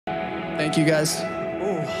Thank you, guys.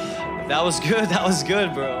 Ooh, that was good. That was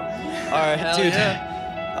good, bro. All right, dude.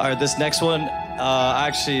 Yeah. All right, this next one.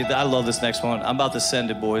 Actually, I love this next one. I'm about to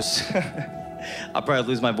send it, boys. I'll probably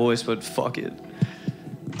lose my voice, but fuck it.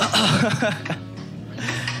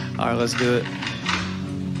 All right, let's do it.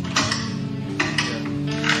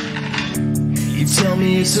 You tell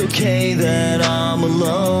me it's okay that I'm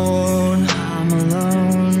alone. I'm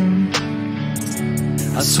alone.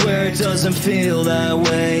 I swear it doesn't feel that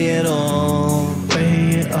way at all.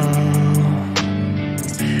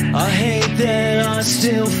 I hate that I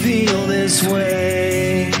still feel this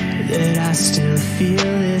way. That I still feel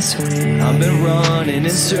this way. I've been running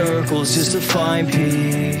in circles just to find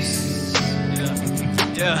peace.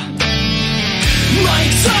 Yeah. My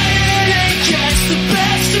anxiety gets the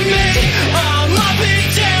best of me. I'm up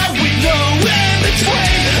and down with no in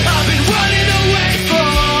between. I've been running away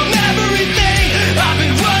from everything. I've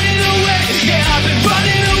been running away, yeah, I've been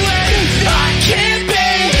running away. I can't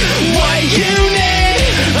be what you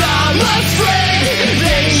need. I'm afraid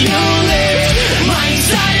that you'll leave. My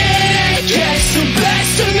anxiety gets the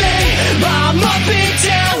best of me. I'm up and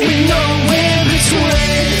down with no in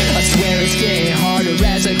between. I swear it's getting harder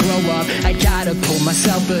as I grow up. I gotta pull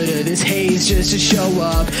myself out of this haze just to show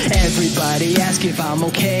up. Everybody asks if I'm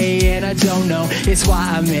okay, and I don't know. It's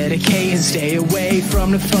why I medicate and stay away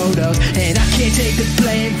from the photos. And I can't take the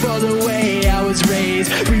blame for the way I was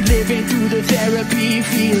raised. Reliving through the therapy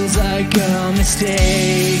feels like a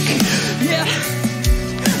mistake. Yeah.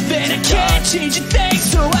 Then I can't change a thing,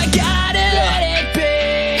 so I gotta let it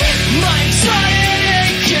be. My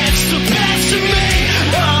anxiety gets the best of me.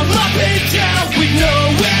 I'm up and down with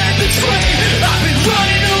nowhere between. I've been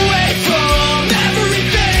running away from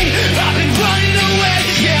everything. I've been running away,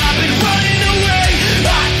 yeah, I've been running away.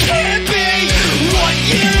 I can't be what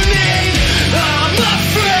you need. I'm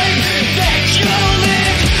afraid that you'll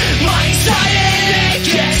leave. My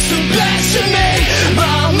anxiety gets the best of me.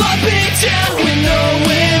 I'm up and down with no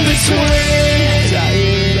in between.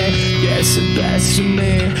 Anxiety gets the best of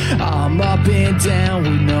me. I'm up and down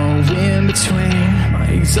with no in between. My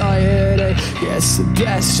anxiety gets the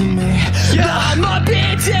best of me. Yeah. I'm up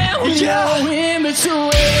and down with no in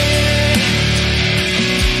between.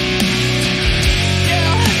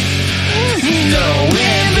 No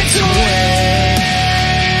in between.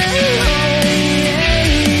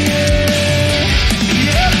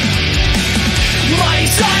 My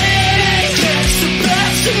anxiety gets the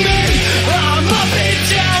best of me. I'm up and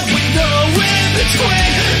down with no in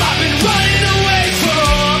between. I've been running away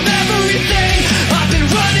from everything. I've been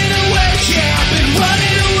running away, yeah, I've been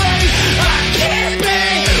running away. I can't be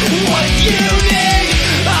what you need.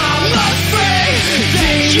 I'm afraid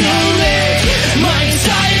that you'll leave. My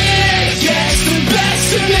anxiety gets the best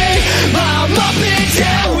of me. I'm up and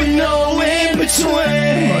down with no in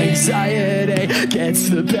between. My anxiety gets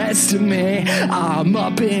the best of me. I'm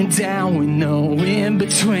up and down with no in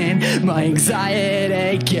between. My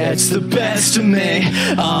anxiety gets the best of me.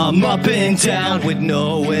 I'm up and down with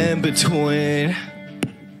no in between.